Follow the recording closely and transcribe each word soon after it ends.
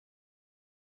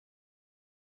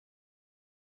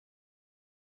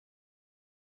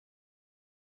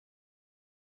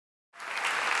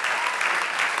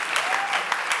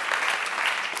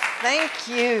Thank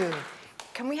you.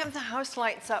 Can we have the house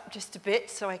lights up just a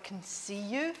bit so I can see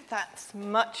you? That's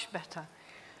much better.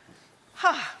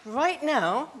 Right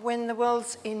now, when the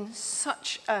world's in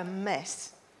such a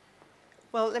mess,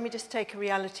 well, let me just take a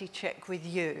reality check with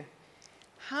you.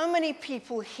 How many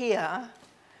people here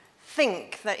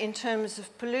think that in terms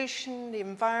of pollution, the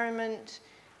environment,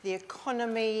 the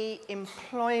economy,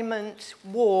 employment,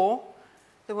 war,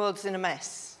 the world's in a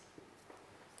mess?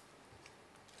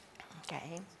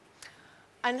 Okay.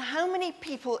 And how many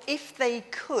people, if they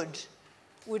could,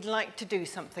 would like to do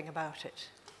something about it?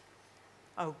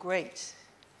 Oh, great.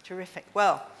 Terrific.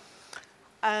 Well,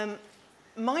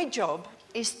 my job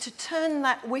is to turn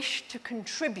that wish to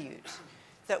contribute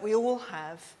that we all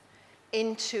have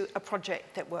into a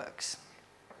project that works.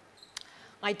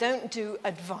 I don't do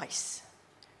advice,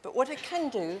 but what I can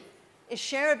do is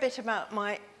share a bit about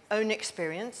my own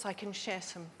experience. I can share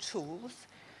some tools,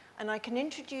 and I can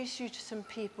introduce you to some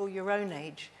people your own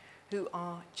age who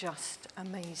are just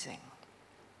amazing.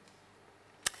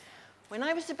 When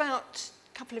I was about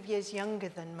a couple of years younger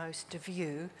than most of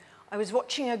you, I was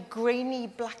watching a grainy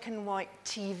black and white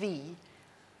TV,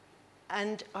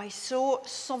 and I saw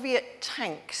Soviet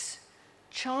tanks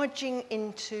charging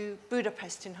into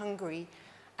Budapest in Hungary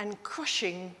and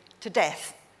crushing to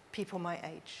death people my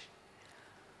age.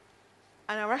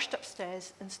 And I rushed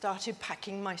upstairs and started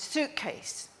packing my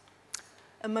suitcase.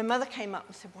 And my mother came up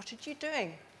and said, "What are you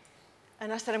doing?"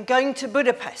 And I said, "I'm going to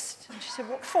Budapest." And she said,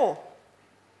 "What for?"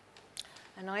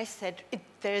 And I said,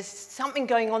 "There's something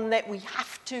going on there. We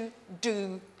have to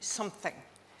do something."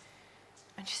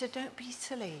 And she said, "Don't be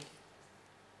silly."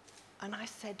 And I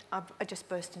said, I just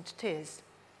burst into tears.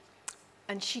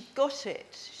 And she got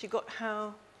it. She got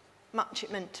how much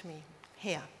it meant to me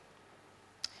here.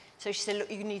 So she said, "Look,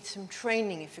 you need some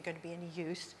training if you're going to be any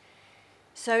use."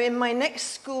 So in my next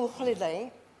school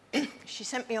holiday, she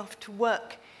sent me off to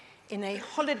work in a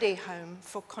holiday home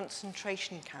for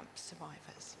concentration camp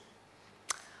survivors.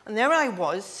 And there I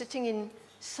was, sitting in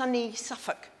sunny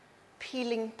Suffolk,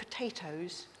 peeling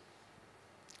potatoes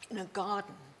in a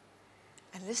garden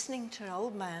and listening to an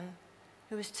old man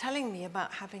who was telling me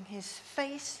about having his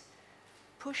face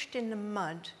pushed in the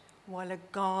mud while a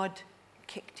guard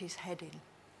kicked his head in.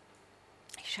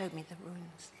 He showed me the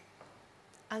ruins.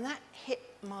 And that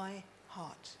hit my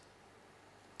heart.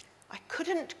 I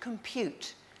couldn't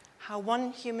compute how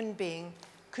one human being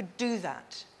could do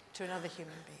that to another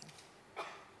human being.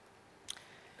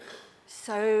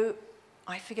 So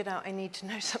I figured out I need to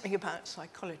know something about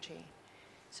psychology.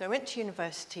 So I went to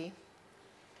university,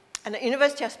 and at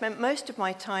university I spent most of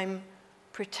my time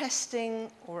protesting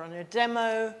or on a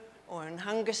demo or on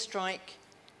hunger strike,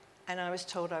 and I was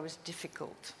told I was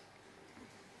difficult.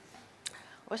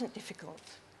 I wasn't difficult,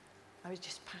 I was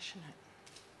just passionate.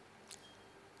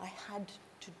 I had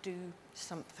to do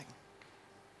something.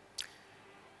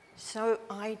 So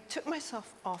I took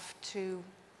myself off to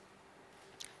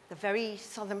the very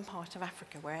southern part of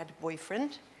Africa where I had a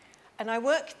boyfriend, and I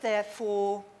worked there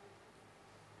for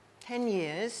 10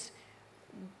 years,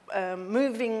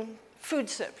 moving food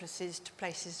surpluses to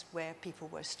places where people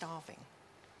were starving.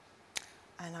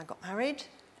 And I got married,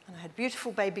 and I had a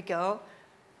beautiful baby girl,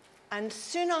 and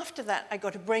soon after that I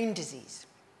got a brain disease.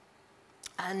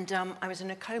 And I was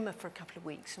in a coma for a couple of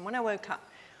weeks, and when I woke up,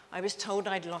 I was told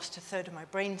I'd lost a third of my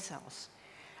brain cells.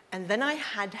 And then I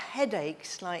had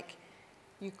headaches like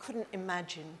you couldn't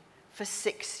imagine for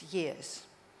 6 years.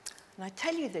 And I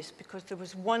tell you this because there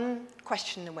was one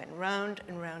question that went round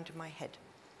and round in my head.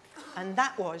 And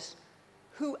that was,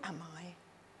 who am I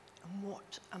and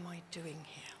what am I doing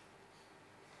here?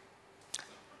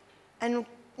 And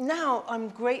now I'm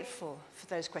grateful for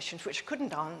those questions, which I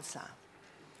couldn't answer,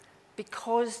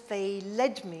 because they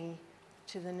led me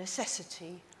to the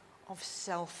necessity of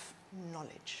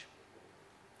self-knowledge.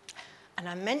 And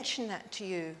I mention that to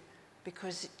you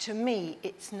because, to me,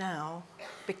 it's now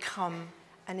become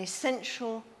an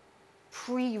essential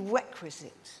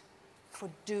prerequisite for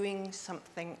doing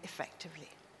something effectively.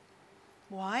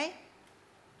 Why?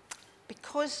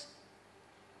 Because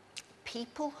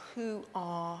people who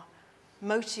are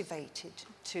motivated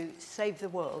to save the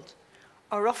world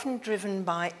are often driven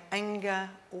by anger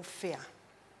or fear.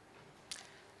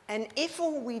 And if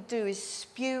all we do is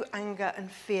spew anger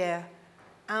and fear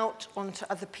out onto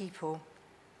other people,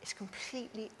 it's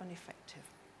completely ineffective.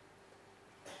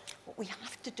 What we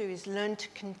have to do is learn to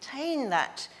contain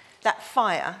that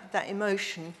fire, that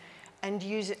emotion, and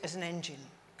use it as an engine,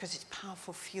 because it's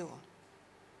powerful fuel.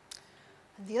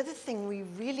 And the other thing we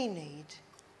really need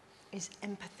is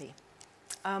empathy.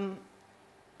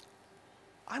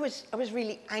 I was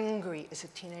really angry as a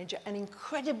teenager and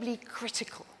incredibly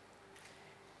critical.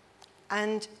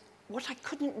 And what I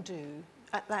couldn't do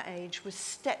at that age was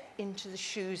step into the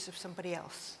shoes of somebody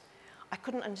else. I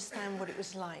couldn't understand what it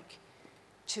was like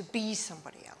to be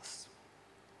somebody else.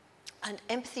 And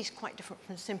empathy is quite different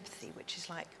from sympathy, which is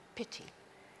like pity.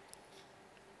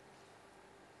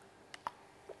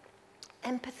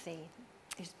 Empathy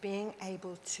is being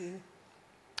able to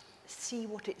see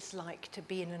what it's like to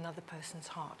be in another person's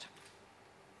heart.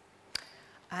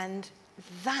 And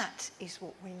that is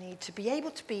what we need, to be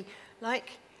able to be,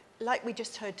 like we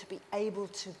just heard, to be able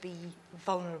to be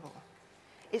vulnerable.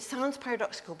 It sounds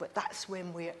paradoxical, but that's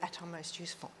when we're at our most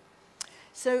useful.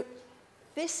 So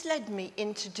this led me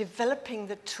into developing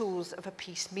the tools of a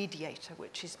peace mediator,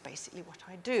 which is basically what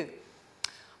I do.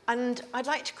 And I'd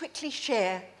like to quickly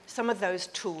share some of those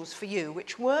tools for you,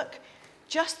 which work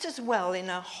just as well in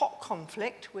a hot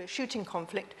conflict, we're shooting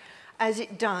conflict, as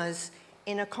it does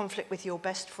in a conflict with your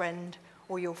best friend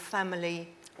or your family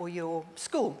or your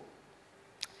school.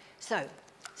 So,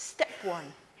 step one,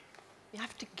 you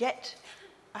have to get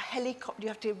a helicopter, you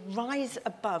have to rise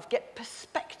above, get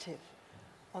perspective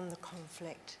on the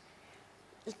conflict.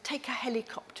 Take a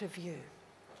helicopter view.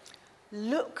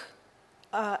 Look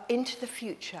into the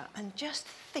future and just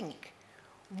think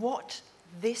what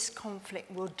this conflict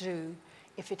will do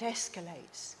if it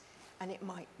escalates, and it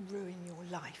might ruin your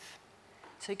life.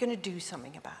 So you're going to do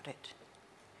something about it.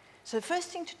 So the first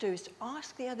thing to do is to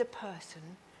ask the other person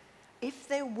if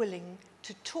they're willing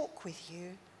to talk with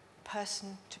you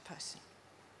person to person.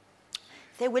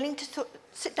 They're willing to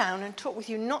sit down and talk with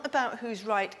you not about who's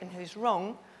right and who's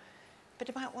wrong, but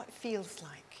about what it feels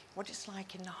like, what it's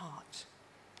like in the heart.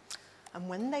 And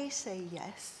when they say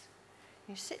yes,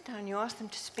 you sit down, you ask them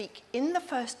to speak in the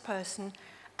first person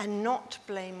and not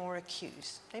blame or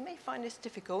accuse. They may find this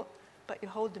difficult, but you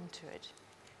hold them to it.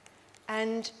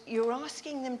 And you're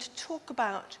asking them to talk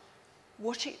about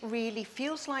what it really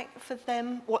feels like for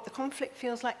them, what the conflict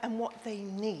feels like, and what they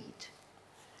need.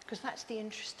 Because that's the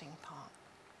interesting part.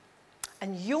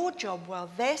 And your job while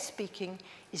they're speaking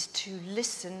is to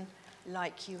listen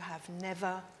like you have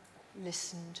never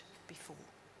listened before.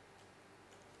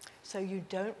 So you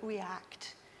don't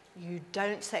react, you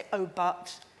don't say, oh,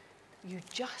 but, you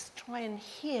just try and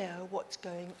hear what's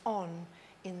going on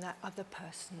in that other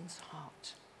person's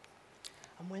heart.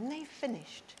 And when they've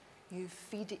finished, you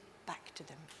feed it back to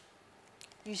them.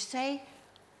 You say,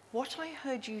 what I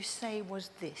heard you say was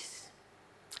this,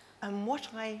 and what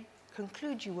I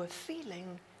conclude you were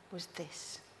feeling was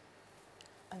this.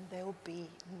 And they'll be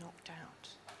knocked out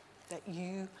that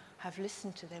you have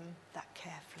listened to them that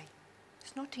carefully.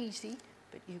 It's not easy,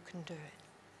 but you can do it.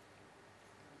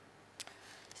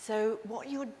 So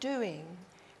what you're doing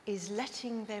is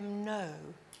letting them know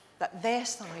that their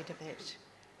side of it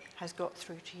has got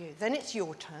through to you. Then it's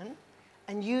your turn,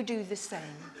 and you do the same.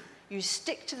 You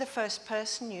stick to the first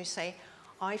person, you say,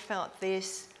 I felt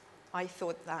this, I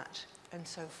thought that, and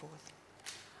so forth.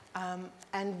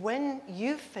 And when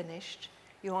you've finished,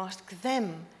 you ask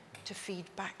them to feed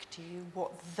back to you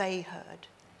what they heard,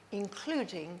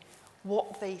 including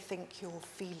what they think your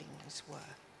feelings were.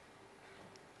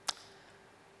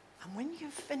 And when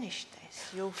you've finished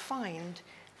this, you'll find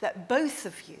that both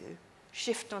of you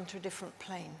shift onto a different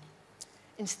plane.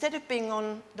 Instead of being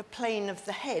on the plane of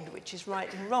the head, which is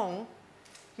right and wrong,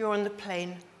 you're on the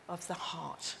plane of the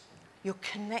heart. You're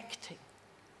connecting.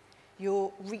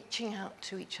 You're reaching out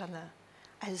to each other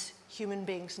as human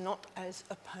beings, not as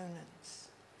opponents.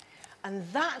 And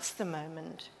that's the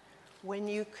moment when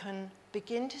you can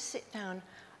begin to sit down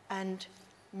and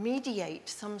mediate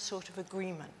some sort of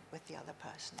agreement with the other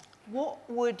person. What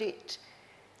would it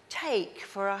take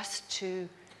for us to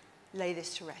lay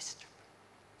this to rest?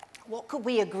 What could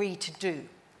we agree to do?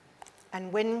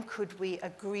 And when could we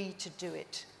agree to do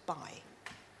it by?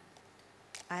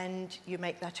 And you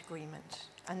make that agreement.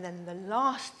 And then the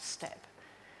last step,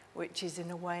 which is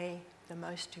in a way the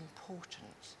most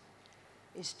important,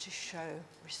 is to show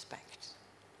respect.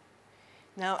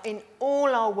 Now, in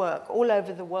all our work, all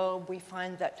over the world, we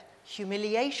find that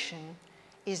humiliation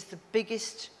is the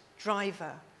biggest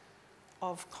driver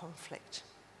of conflict.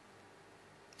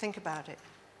 Think about it.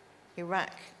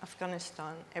 Iraq,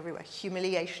 Afghanistan, everywhere.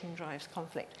 Humiliation drives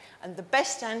conflict. And the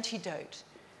best antidote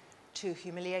to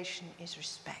humiliation is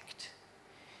respect.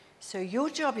 So your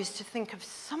job is to think of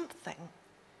something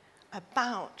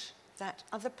about that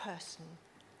other person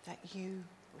that you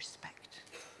respect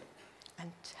and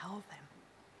tell them.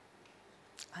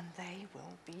 And they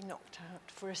will be knocked out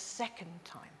for a second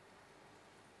time.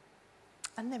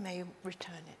 And they may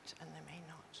return it, and they may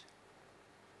not.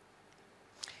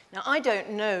 Now, I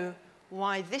don't know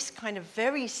why this kind of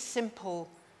very simple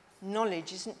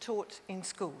knowledge isn't taught in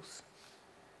schools.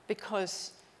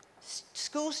 because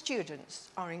school students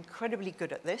are incredibly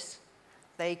good at this.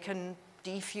 They can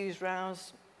defuse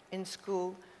rows in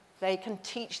school. They can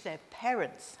teach their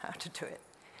parents how to do it.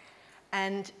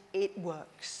 And it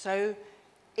works. So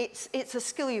it's a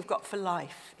skill you've got for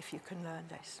life if you can learn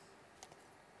this.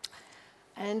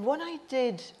 And what I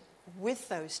did with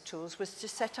those tools was to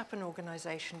set up an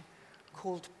organization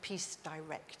called Peace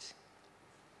Direct.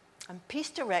 And Peace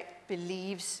Direct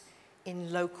believes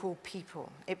in local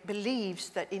people. It believes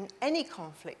that in any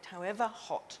conflict, however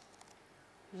hot,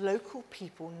 local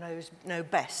people know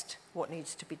best what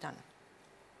needs to be done.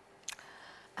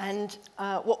 And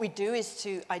what we do is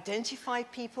to identify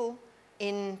people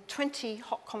in 20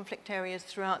 hot conflict areas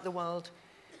throughout the world,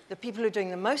 the people who are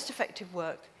doing the most effective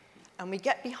work, and we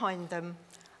get behind them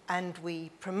and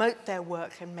we promote their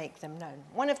work and make them known.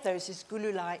 One of those is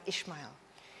Gululai Ismail.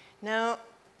 Now,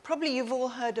 probably you've all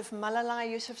heard of Malala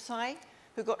Yousafzai,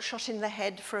 who got shot in the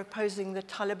head for opposing the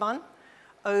Taliban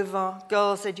over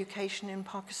girls' education in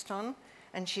Pakistan,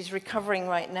 and she's recovering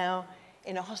right now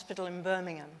in a hospital in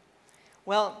Birmingham.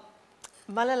 Well,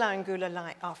 Malala and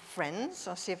Gululai are friends.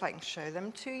 I'll see if I can show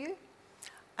them to you.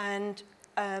 And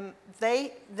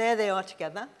there they are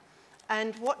together.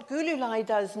 And what Gululai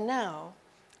does now,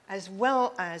 as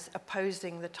well as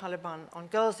opposing the Taliban on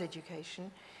girls'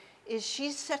 education, is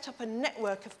she's set up a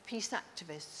network of peace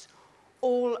activists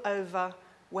all over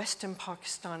Western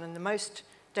Pakistan and the most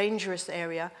dangerous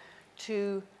area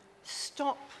to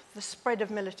stop the spread of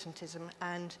militantism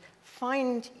and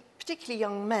find particularly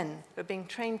young men who are being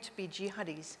trained to be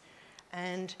jihadis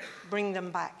and bring them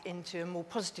back into a more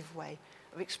positive way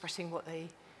of expressing what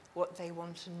they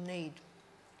want and need.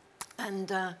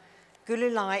 And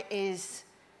Gululai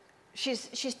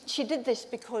she did this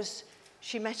because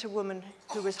she met a woman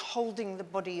who was holding the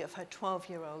body of her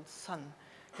 12-year-old son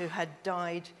who had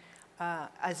died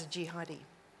as a jihadi.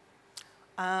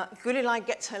 Gululai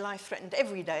gets her life threatened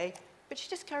every day, but she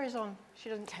just carries on. She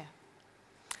doesn't care.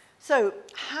 So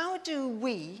how do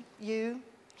we, you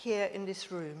here in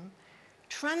this room,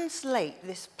 translate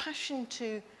this passion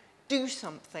to do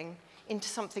something into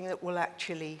something that will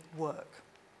actually work?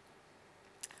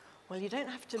 Well, you don't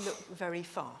have to look very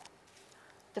far.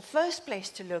 The first place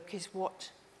to look is what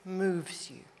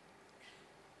moves you.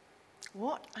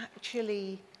 What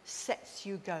actually sets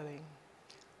you going?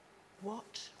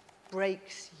 What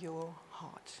breaks your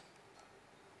heart?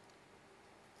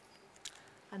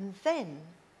 And then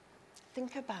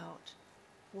think about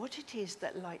what it is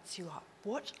that lights you up.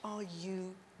 What are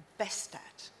you best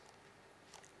at?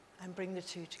 And bring the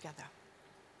two together.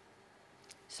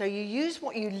 So you use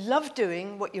what you love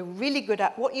doing, what you're really good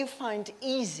at, what you find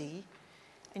easy,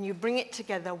 and you bring it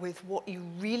together with what you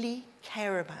really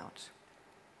care about.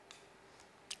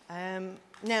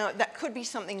 Now, that could be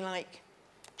something like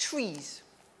trees.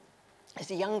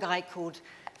 There's a young guy called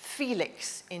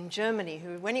Felix in Germany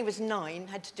who, when he was 9,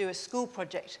 had to do a school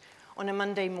project on a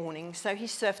Monday morning, so he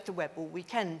surfed the web all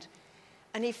weekend.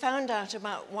 And he found out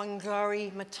about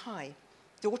Wangari Maathai,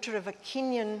 daughter of a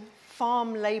Kenyan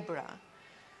farm laborer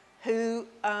who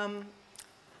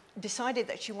decided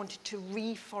that she wanted to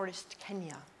reforest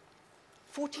Kenya.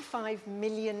 45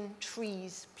 million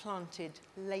trees planted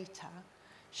later,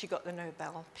 she got the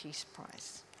Nobel Peace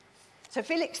Prize. So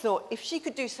Felix thought, if she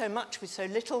could do so much with so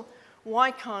little,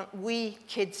 why can't we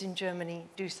kids in Germany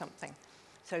do something?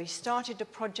 So he started a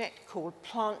project called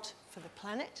Plant for the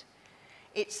Planet.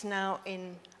 It's now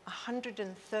in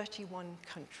 131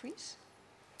 countries.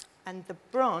 And the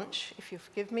branch, if you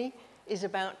forgive me, is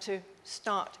about to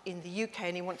start in the UK,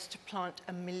 and he wants to plant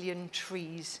 1 million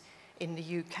trees in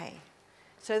the UK.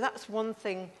 So that's one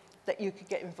thing that you could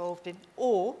get involved in,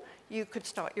 or you could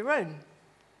start your own.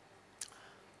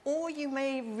 Or you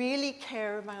may really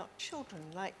care about children,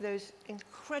 like those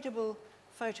incredible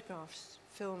photographs,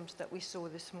 films that we saw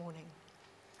this morning.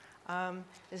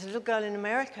 There's a little girl in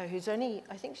America who's I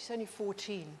think she's only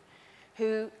 14,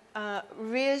 who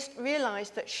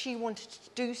realized that she wanted to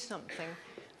do something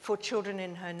for children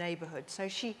in her neighborhood. So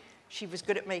she was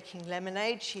good at making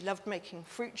lemonade. She loved making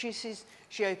fruit juices.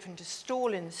 She opened a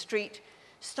stall in the street,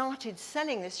 started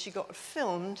selling this. She got it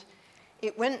filmed.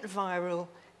 It went viral.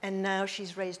 And now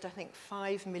she's raised, I think,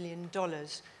 $5 million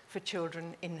for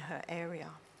children in her area.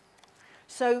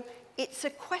 So it's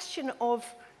a question of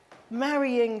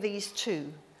marrying these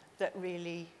two that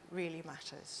really, really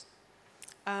matters.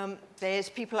 There's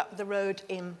people up the road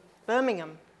in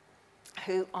Birmingham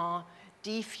who are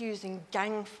defusing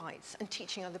gang fights and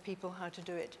teaching other people how to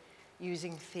do it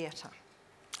using theatre.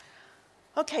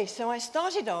 Okay, so I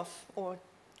started off,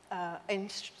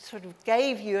 and sort of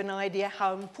gave you an idea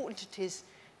how important it is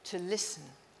to listen.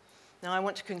 Now I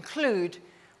want to conclude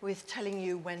with telling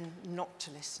you when not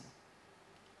to listen.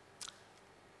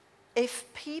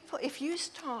 If you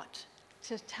start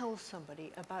to tell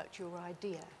somebody about your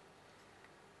idea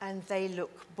and they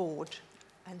look bored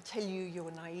and tell you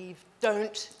you're naive,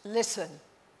 don't listen.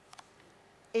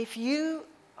 If you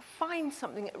find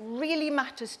something that really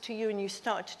matters to you and you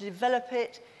start to develop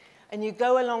it and you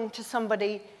go along to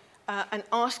somebody and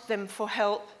ask them for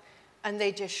help and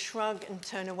they just shrug and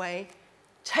turn away,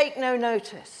 take no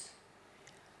notice.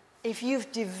 If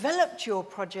you've developed your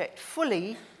project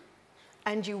fully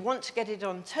and you want to get it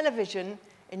on television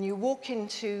and you walk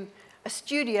into a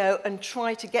studio and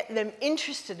try to get them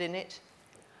interested in it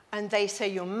and they say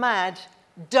you're mad,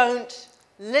 don't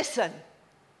listen.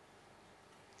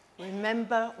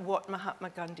 Remember what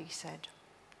Mahatma Gandhi said.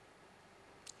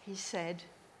 He said,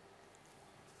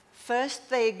 first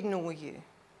they ignore you,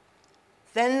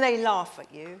 then they laugh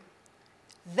at you,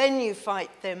 then you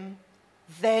fight them,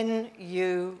 then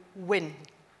you win.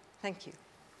 Thank you.